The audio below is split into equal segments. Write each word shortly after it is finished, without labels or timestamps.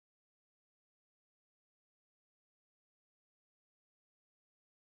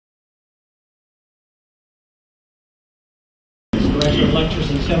regular lectures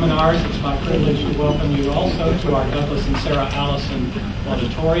and seminars. It's my privilege to welcome you also to our Douglas and Sarah Allison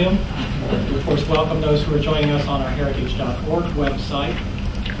Auditorium. We, of course, welcome those who are joining us on our heritage.org website.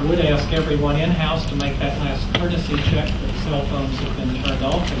 I would ask everyone in-house to make that last courtesy check that cell phones have been turned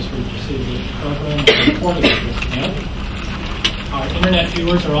off as we proceed with the program and recording of this event. Our internet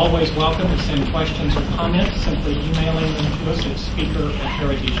viewers are always welcome to send questions or comments, simply emailing them to us at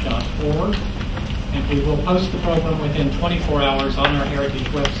speaker@heritage.org. And we will post the program within 24 hours on our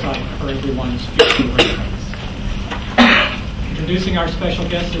Heritage website for everyone's future reference. Introducing our special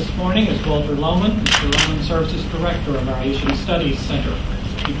guest this morning is Walter Lohman. Mr. Lohman serves as Director of our Asian Studies Center.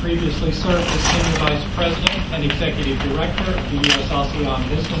 He previously served as Senior Vice President and Executive Director of the U.S. ASEAN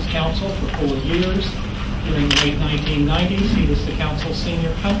Business Council for 4 years. During the late 1990s, he was the Council's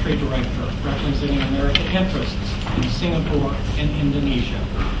Senior Country Director, representing American interests in Singapore and Indonesia.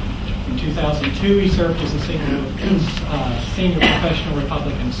 In 2002, he served as a senior professional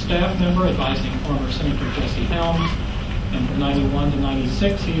Republican staff member, advising former Senator Jesse Helms. And from 91 to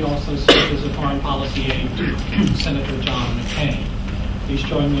 96, he also served as a foreign policy aide to Senator John McCain. Please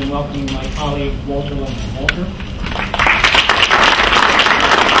join me in welcoming my colleague, Walter Lohman. Walter.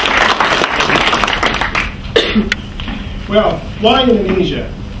 Well, why Indonesia?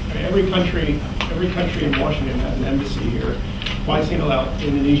 I mean, every country in Washington has an embassy here. Why single out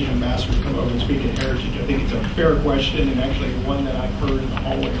Indonesian ambassadors to come over and speak at Heritage? I think it's a fair question, and actually one that I've heard in the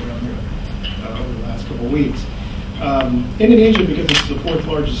hallway around here over the last couple of weeks. Indonesia, because it's the fourth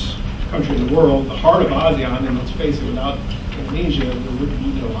largest country in the world, the heart of ASEAN, and let's face it, without Indonesia, there wouldn't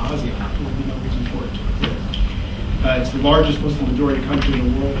be no ASEAN. There would be no reason for it to exist. It's the largest Muslim majority country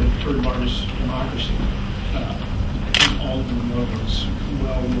in the world and third largest democracy. All of them know those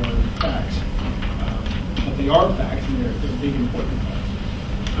well-known facts. But they are facts, and they're big, important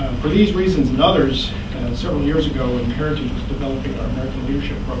facts. For these reasons and others, several years ago when Heritage was developing our American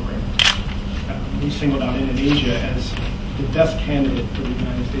Leadership Program, we singled out Indonesia as the best candidate for the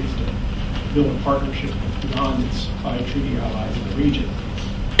United States to build a partnership beyond its 5 treaty allies in the region.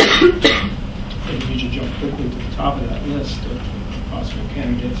 Indonesia jumped quickly to the top of that list of possible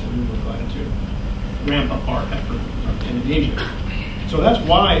candidates, and we were glad to ramp up our effort in Indonesia. So that's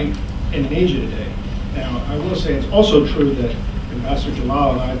why Indonesia today. Now, I will say it's also true that Ambassador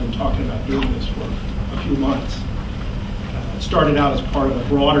Djalal and I have been talking about doing this for a few months. It started out as part of a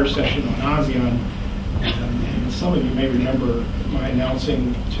broader session on ASEAN, and some of you may remember my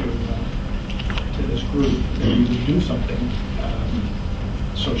announcing to this group that we would do something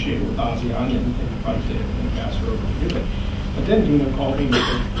associated with ASEAN and invite the ambassador over to do it. But then Dino called me and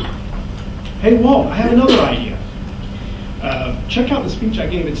said, "Hey, Walt, I have another idea. Check out the speech I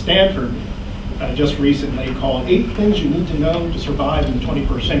gave at Stanford just recently called 8 Things You Need to Know to Survive in the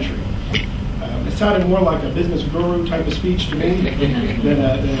 21st Century. It sounded more like a business guru type of speech to me than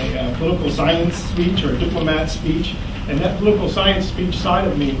a political science speech or a diplomat speech. And that political science speech side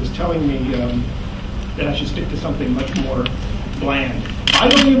of me was telling me that I should stick to something much more bland.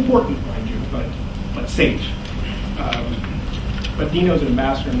 Vitally important, mind you, but safe. But Dino's an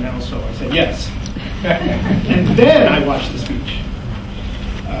ambassador now, so I said yes. And then I watched the speech.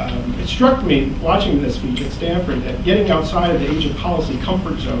 It struck me, watching this speech at Stanford, that getting outside of the Asian policy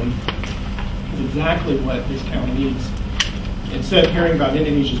comfort zone is exactly what this town needs. Instead of hearing about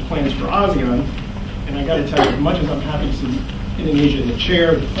Indonesia's plans for ASEAN, and I got to tell you, as much as I'm happy to see Indonesia in the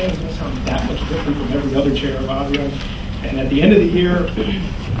chair, the plans don't sound that much different from every other chair of ASEAN. And at the end of the year,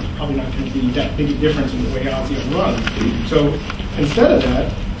 it's probably not going to be that big a difference in the way ASEAN runs. So instead of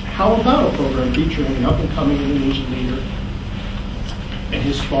that, how about a program featuring an up-and-coming Indonesian leader and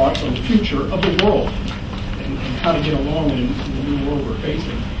his thoughts on the future of the world and how to get along in the new world we're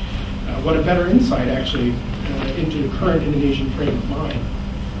facing? What a better insight, actually, into the current Indonesian frame of mind.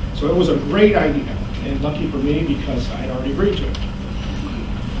 So it was a great idea, and lucky for me because I had already agreed to it.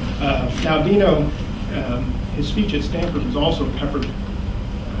 Now, Dino, his speech at Stanford was also peppered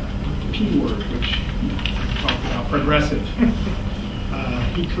with the P word, which he talked about, progressive.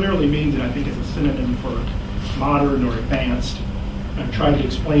 He clearly means it, I think, as a synonym for modern or advanced. I've tried to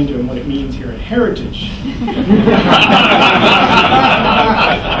explain to him what it means here at Heritage.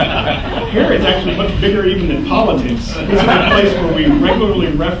 Here it's actually much bigger even than politics. This is a place where we regularly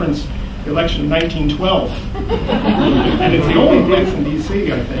reference the election of 1912. And it's the only place in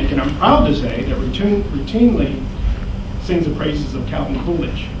D.C., I think, and I'm proud to say, that routinely sings the praises of Calvin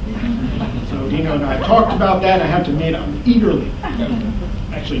Coolidge. So Dino and I have talked about that. I have to admit, I'm eagerly,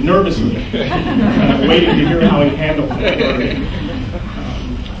 actually nervously, waiting to hear how he handles it.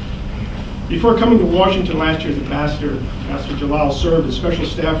 Before coming to Washington last year as Ambassador Djalal served as Special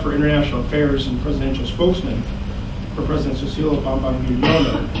Staff for International Affairs and Presidential Spokesman. for President Susilo Bambang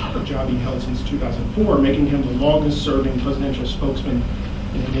Yudhoyono, a job he held since 2004, making him the longest-serving presidential spokesman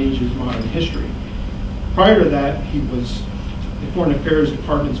in Indonesia's modern history. Prior to that, he was the Foreign Affairs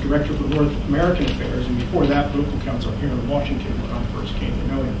Department's Director for North American Affairs, and before that, political counsel here in Washington when I first came to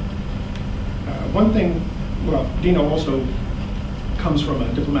know him. One thing, well, Dino also comes from a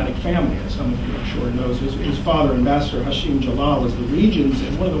diplomatic family, as some of you I'm sure knows. His father, Ambassador Hashim Jalal, is the region's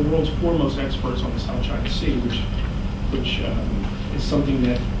and one of the world's foremost experts on the South China Sea, which is something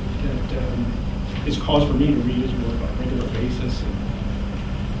that is cause for me to read his work on a regular basis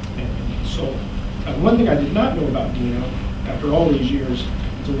and consult. One thing I did not know about Dino, after all these years,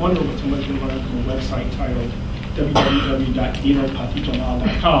 it's a wonder what someone can learn from a website titled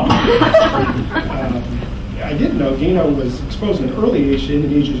www.dinopatijalal.com. I did know Dino was exposed at an early age to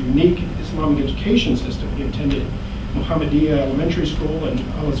Indonesia's unique Islamic education system. He attended Muhammadiyah Elementary School and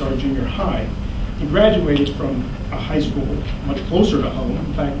Al-Azhar Junior High. He graduated from a high school much closer to home,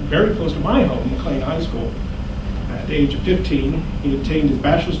 in fact, very close to my home, McLean High School. At the age of 15, he obtained his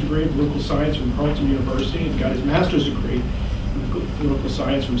bachelor's degree in political science from Carleton University and got his master's degree in political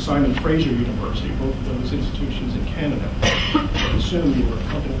science from Simon Fraser University, both of those institutions in Canada. I assume you were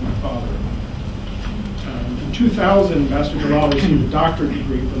accompanying my father. In 2000, Ambassador Jalal received a doctorate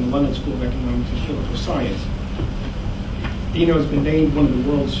degree from the London School of Economics and Political Science. Dino has been named one of the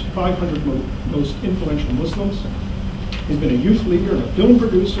world's 500 most influential Muslims. He's been a youth leader and a film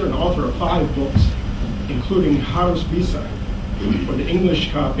producer and author of 5 books, including Harus Bisa, for the English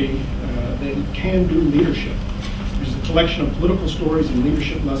copy, the Can Do Leadership, which is a collection of political stories and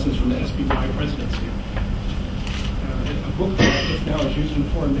leadership lessons from the SBY presidency. A book that now is used in the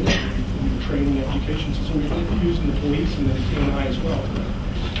foreign ministry, in the training and education system, used in the police and the DNI as well.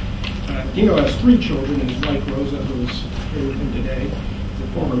 Dino has 3 children, and his wife Rosa, who is here with him today, is a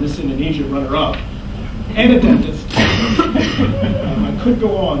former Miss Indonesia runner-up, and a dentist. I could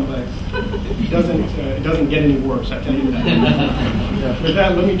go on, but it doesn't get any worse, I tell you that. With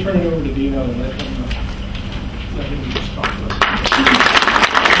that, let me turn it over to Dino and let him just talk to us.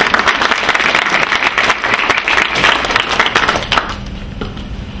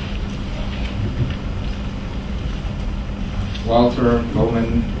 Walter,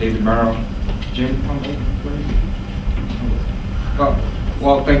 Bowman, David Merrill, Jim.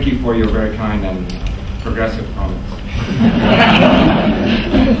 Well, thank you for your very kind and progressive comments.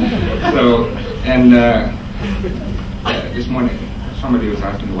 This morning, somebody was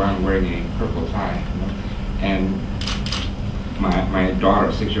asking why I'm wearing a purple tie, and my daughter,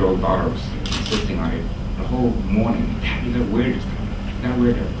 6-year-old daughter, was insisting on it the whole morning. Dad, you gotta wear this tie. You gotta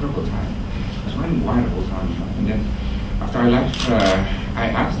wear the purple tie. I was wearing white the whole time, and then after I left, I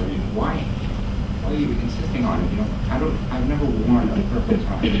asked her, why are you insisting on it? I've never worn a purple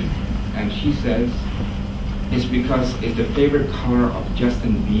tie. And she says, it's because it's the favorite color of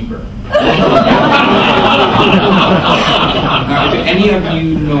Justin Bieber. Now, if any of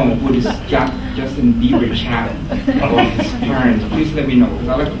you know who this Justin Bieber chap or his parents, please let me know, because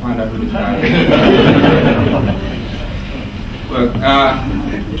I'd like to find out who this guy is. Look,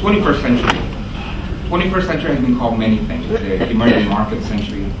 21st century. 21st century has been called many things. The emerging market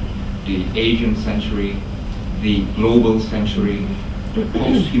century, the Asian century, the global century, the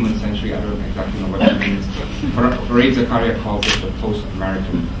post-human century. I don't exactly know what that means. Fareed Zakaria calls it the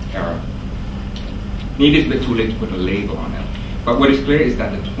post-American era. Needless but too late to put a label on it. But what is clear is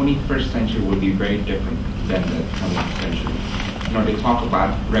that the 21st century will be very different than the 20th century. They talk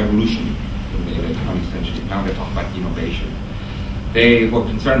about revolution in the 20th century. Now they talk about innovation. They were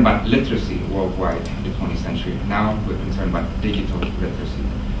concerned about literacy worldwide in the 20th century. Now we're concerned about digital literacy.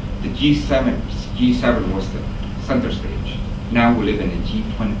 The G7 was the center stage. Now we live in a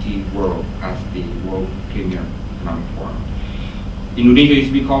G20 world as the world premier economic forum. Indonesia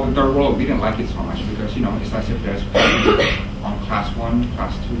used to be called the third world. We didn't like it so much because, it's as if there's on class 1,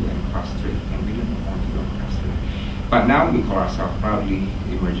 class 2, and class 3, and we didn't want to go to class 3. But now we call ourselves proudly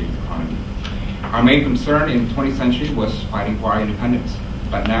emerging economy. Our main concern in the 20th century was fighting for our independence.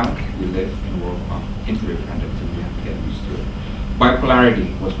 But now we live in a world of interdependence, and we have to get used to it.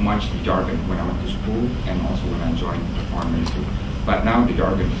 Bipolarity was much the jargon when I went to school and also when I joined the foreign ministry. But now the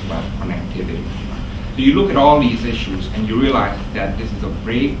jargon is about connectivity. So you look at all these issues and you realize that this is a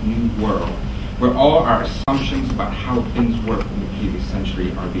brave new world where all our assumptions about how things work in the previous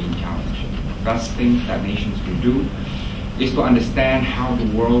century are being challenged. The best thing that nations can do is to understand how the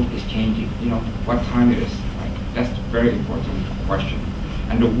world is changing, what time it is. Right? That's a very important question.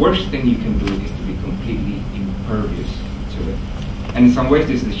 And the worst thing you can do is to be completely impervious to it. And in some ways,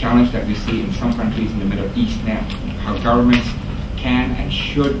 this is a challenge that we see in some countries in the Middle East now, how governments can and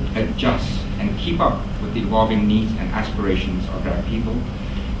should adjust and keep up with with the evolving needs and aspirations of their people,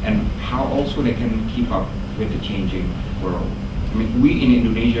 and how also they can keep up with the changing world. I mean, we in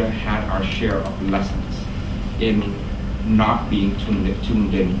Indonesia had our share of lessons in not being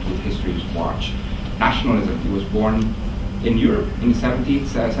tuned in to history's watch. Nationalism, it was born in Europe in the 17th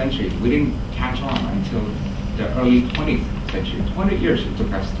century. We didn't catch on until the early 20th century. 20 years it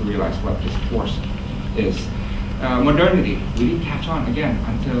took us to realize what this force is. Modernity, we didn't catch on again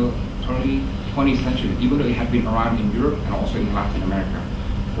until early 20th century, even though it had been around in Europe and also in Latin America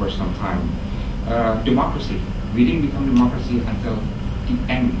for some time. Democracy, we didn't become democracy until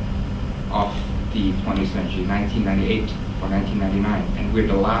the end of the 20th century, 1998 or 1999, and we're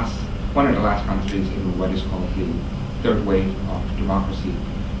one of the last countries in what is called the third wave of democracy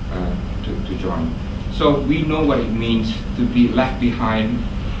to join. So we know what it means to be left behind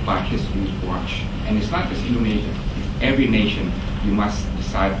by history's watch. And it's not just Indonesia, it's every nation. You must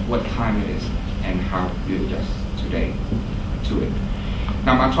decide what time it is and how you adjust today to it.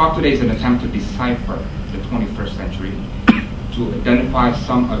 Now my talk today is an attempt to decipher the 21st century, to identify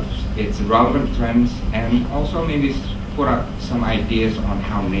some of its relevant trends, and also maybe put out some ideas on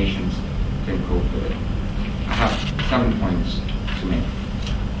how nations can cope with it. I have 7 points to make.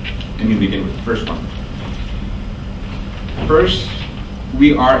 Let me begin with the first one. First,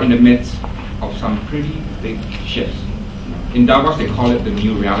 we are in the midst of some pretty big shifts. In Davos, they call it the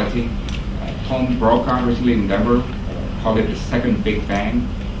new reality. Tom Brokaw recently in Denver called it the second Big Bang.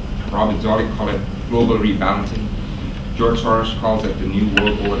 Robert Zoellick called it global rebalancing. George Soros calls it the new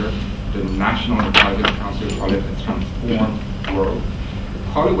world order. The National Intelligence Council calls it a transformed world.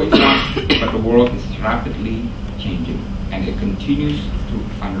 Call it what you want, but the world is rapidly changing, and it continues to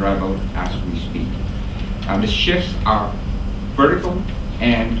unravel as we speak. The shifts are vertical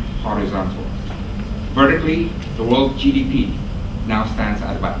and horizontal. Vertically, the world GDP now stands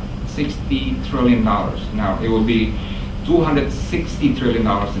at about $60 trillion. Now, it will be $260 trillion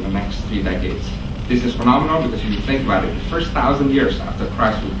in the next 3 decades. This is phenomenal because if you think about it, the first 1,000 years after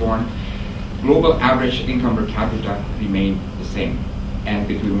Christ was born, global average income per capita remained the same. And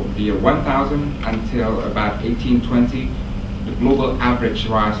between the year 1000 until about 1820, the global average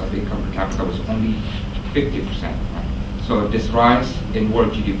rise of income per capita was only 50%. Right? So this rise in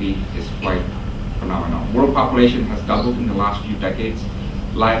world GDP is quite phenomenal. World population has doubled in the last few decades.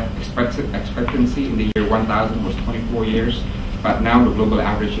 Life expectancy in the year 1000 was 24 years, but now the global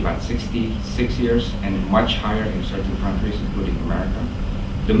average is about 66 years, and much higher in certain countries, including America.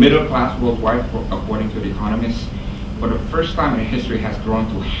 The middle class worldwide, according to the economists, for the first time in history has grown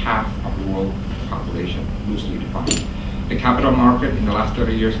to half of the world population, loosely defined. The capital market in the last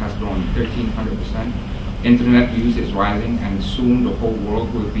 30 years has grown 1,300%. Internet use is rising, and soon the whole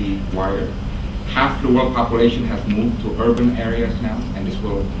world will be wired. Half the world population has moved to urban areas now, and this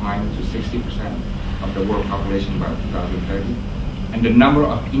will climb to 60% of the world population by 2030. And the number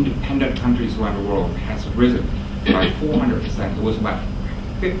of independent countries around the world has risen by 400%. It was about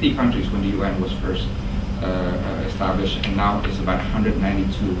 50 countries when the UN was first established, and now it's about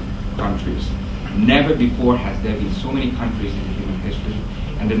 192 countries. Never before has there been so many countries in human history,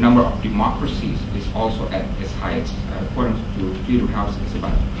 and the number of democracies is also at its highest. According to Freedom House, it's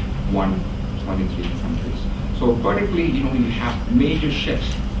about 123 countries. So vertically, you have major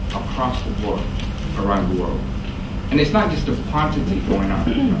shifts across the board, around the world. And it's not just the quantity going on,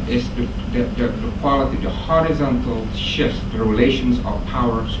 it's the quality, the horizontal shifts, the relations of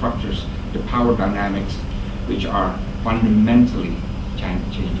power structures, the power dynamics, which are fundamentally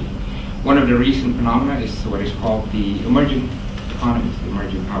changing. One of the recent phenomena is what is called the emerging economies, the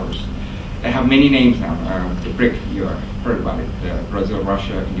emerging powers. They have many names now. The BRIC, you have heard about it, Brazil,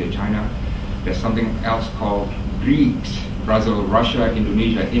 Russia, India, China. There's something else called BRICS, Brazil, Russia,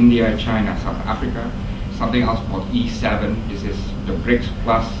 Indonesia, India, China, South Africa. Something else called E7, this is the BRICS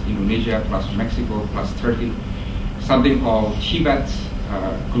plus Indonesia, plus Mexico, plus Turkey. Something called Tibet,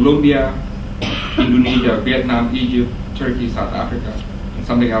 Colombia, Indonesia, Vietnam, Egypt, Turkey, South Africa, and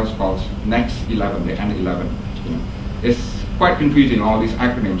something else called Next 11, the N11. It's quite confusing, all these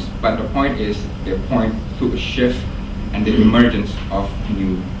acronyms, but the point is they point to a shift and the emergence of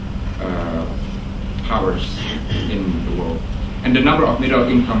new powers in the world. And the number of middle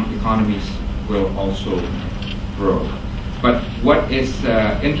income economies will also grow. But what is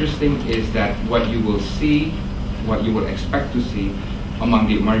interesting is that what you will see, what you will expect to see among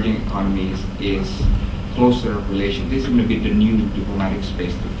the emerging economies is closer relations. This is going to be the new diplomatic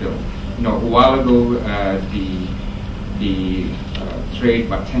space to fill. A while ago, the trade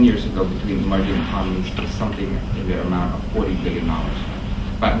about 10 years ago between emerging economies was something in the amount of $40 billion.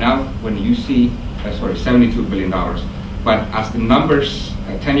 But now, when you see, $72 billion. But as the numbers,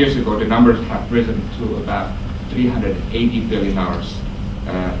 10 years ago, the numbers have risen to about $380 billion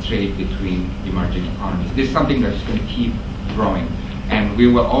trade between emerging economies. This is something that's going to keep growing. And we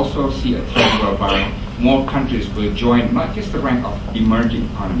will also see a trend whereby more countries will join not just the rank of emerging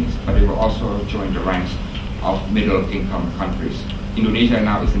economies, but they will also join the ranks of middle-income countries. Indonesia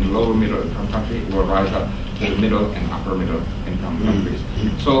now is in the lower middle-income country. It will rise up to the middle and upper middle-income countries.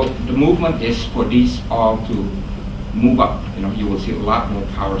 So the movement is for these all to move up. You will see a lot more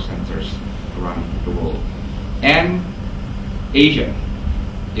power centers around the world. And Asia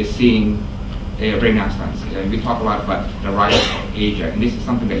is seeing a renaissance. We talk a lot about the rise of Asia, and this is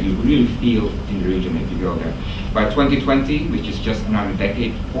something that you really feel in the region if you go there. By 2020, which is just another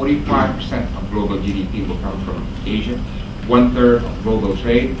decade, 45% of global GDP will come from Asia, 1/3 of global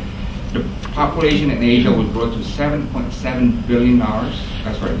trade. The population in Asia will grow to 7.7 billion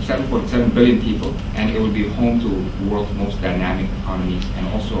 7.7 billion people, and it will be home to the world's most dynamic economies and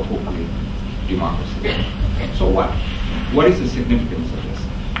also hopefully democracy. So what? What is the significance of this?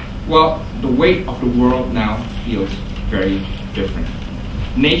 Well, the weight of the world now feels very different.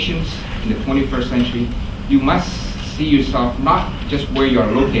 Nations in the 21st century, you must see yourself not just where you are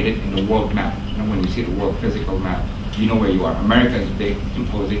located in the world map. When you see the world physical map, you know where you are. America is big,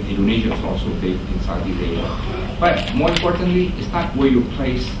 imposing. Indonesia is also big in Southeast Asia. But more importantly, it's not where you're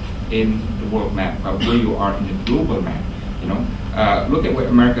placed in the world map, but where you are in the global map. Look at what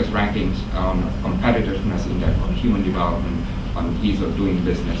America's rankings on competitiveness index, on human development, on ease of doing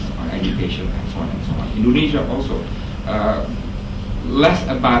business, on education, and so on and so on. Indonesia also, less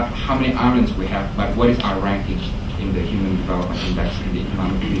about how many islands we have, but what is our ranking in the human development index, in the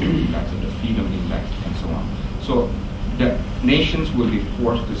economic freedom index, in the freedom index, and so on. So the nations will be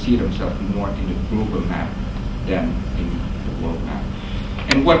forced to see themselves more in the global map than in the world map.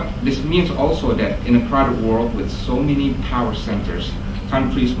 And what this means also that in a crowded world with so many power centers,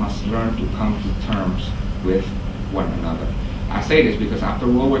 countries must learn to come to terms with one another. I say this because after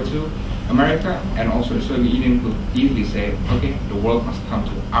World War II, America and also the Soviet Union could easily say, okay, the world must come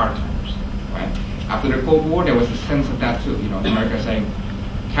to our terms, right? After the Cold War, there was a sense of that too. America saying,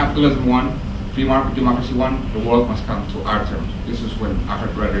 capitalism won, free market democracy won, the world must come to our terms. This is when I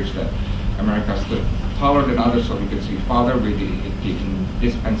heard rhetoric that America stood taller than others so we could see farther with the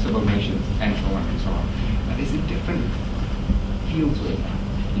indispensable nations and so on and so on. But it's a different feel to it.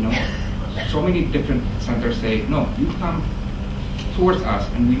 So many different centers say, no, you come towards us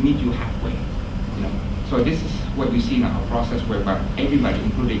and we meet you halfway. So this is what you see now, a process whereby everybody,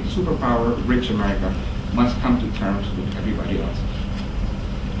 including superpower, rich America, must come to terms with everybody else.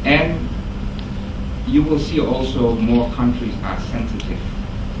 And you will see also more countries are sensitive,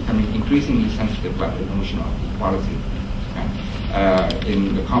 becoming increasingly sensitive about the notion of equality.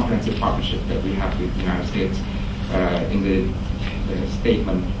 In the comprehensive partnership that we have with the United States, in the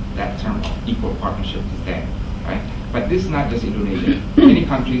statement, that term of equal partnership is there, right? But this is not just Indonesia. Many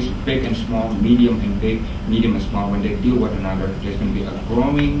countries, big and small, medium and big, medium and small, when they deal with one another, there's going to be a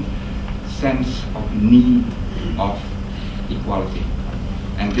growing sense of need of equality.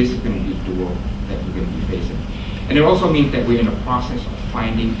 And this is going to be the world that we're going to be facing. And it also means that we're in the process of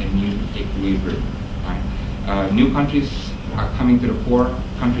finding a new equilibrium. Right? New countries are coming to the fore.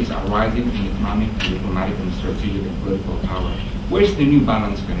 Countries are rising in economic, and diplomatic, and strategic and political power. Where's the new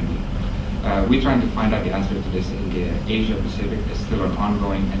balance going to be? We're trying to find out the answer to this in the Asia Pacific. It's still an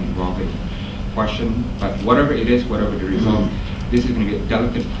ongoing and evolving question. But whatever it is, whatever the result, this is going to be a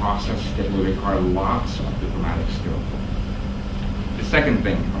delicate process that will require lots of diplomatic skill. The second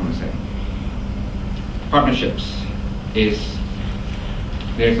thing I want to say, partnerships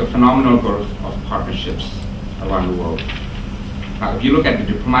there's a phenomenal growth of partnerships around the world. Now, if you look at the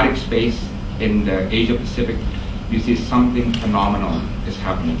diplomatic space in the Asia Pacific, you see something phenomenal is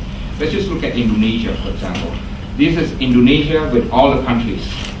happening. Let's just look at Indonesia, for example. This is Indonesia with all the countries.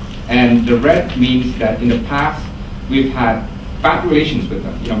 And the red means that in the past, we've had bad relations with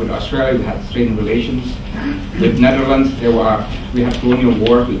them. With Australia, we had strained relations. With Netherlands, we had colonial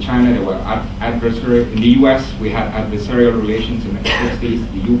wars. With China, there were adversarial. In the US, we had adversarial relations in the 60s,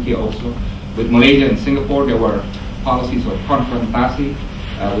 the UK also. With Malaysia and Singapore, there were policies of confrontasi.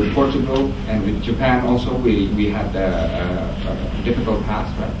 With Portugal and with Japan also, we had a difficult past,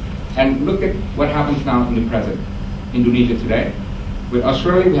 right? And look at what happens now in the present. Indonesia today. With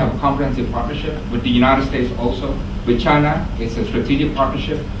Australia, we have a comprehensive partnership. With the United States also. With China, it's a strategic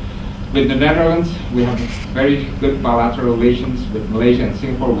partnership. With the Netherlands, we have very good bilateral relations. With Malaysia and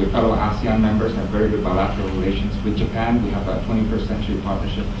Singapore, we fellow ASEAN members have very good bilateral relations. With Japan, we have a 21st century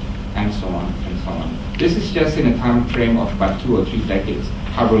partnership, and so on and so on. This is just in a time frame of about 2 or 3 decades.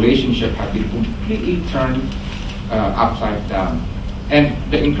 Our relationship has been completely turned upside down. And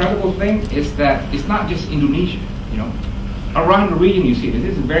the incredible thing is that it's not just Indonesia, you know. Around the region you see this.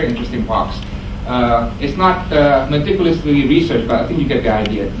 This is a very interesting box. It's not meticulously researched, but I think you get the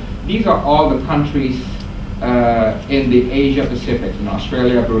idea. These are all the countries in the Asia Pacific, you know,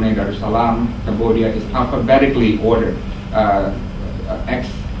 Australia, Brunei, Darussalam, Cambodia is alphabetically ordered, X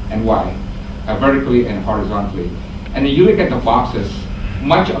and Y, vertically and horizontally. And then you look at the boxes,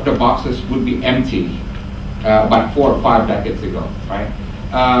 much of the boxes would be empty about 4 or 5 decades ago, right?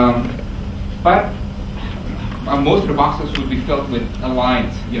 But most of the boxes would be filled with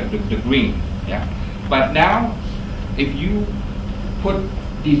lines, you know, the green, yeah. But now, if you put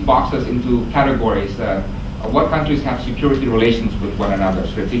these boxes into categories, what countries have security relations with one another,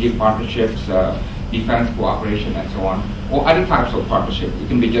 strategic partnerships, defense cooperation, and so on, or other types of partnerships. It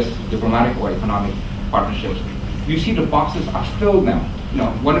can be just diplomatic or economic partnerships. You see the boxes are filled now. You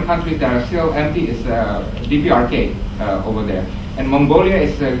know, one of the countries that are still empty is DPRK over there. And Mongolia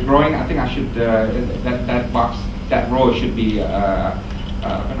is growing. I think I should, that box, that row should be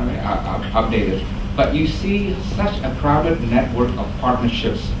updated. But you see such a crowded network of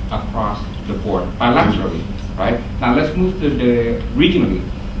partnerships across the board, bilaterally, right? Now let's move to the regionally.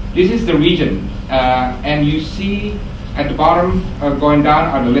 This is the region, and you see at the bottom, going down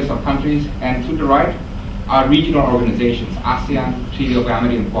are the list of countries, and to the right are regional organizations, ASEAN, Treaty of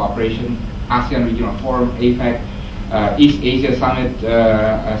Amity and Cooperation, ASEAN Regional Forum, APEC, East Asia Summit,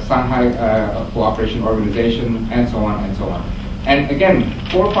 Shanghai Cooperation Organization, and so on and so on. And again,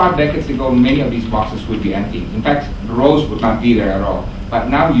 4 or 5 decades ago, many of these boxes would be empty. In fact, the rows would not be there at all. But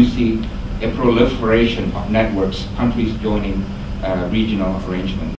now you see a proliferation of networks, countries joining regional arrangements.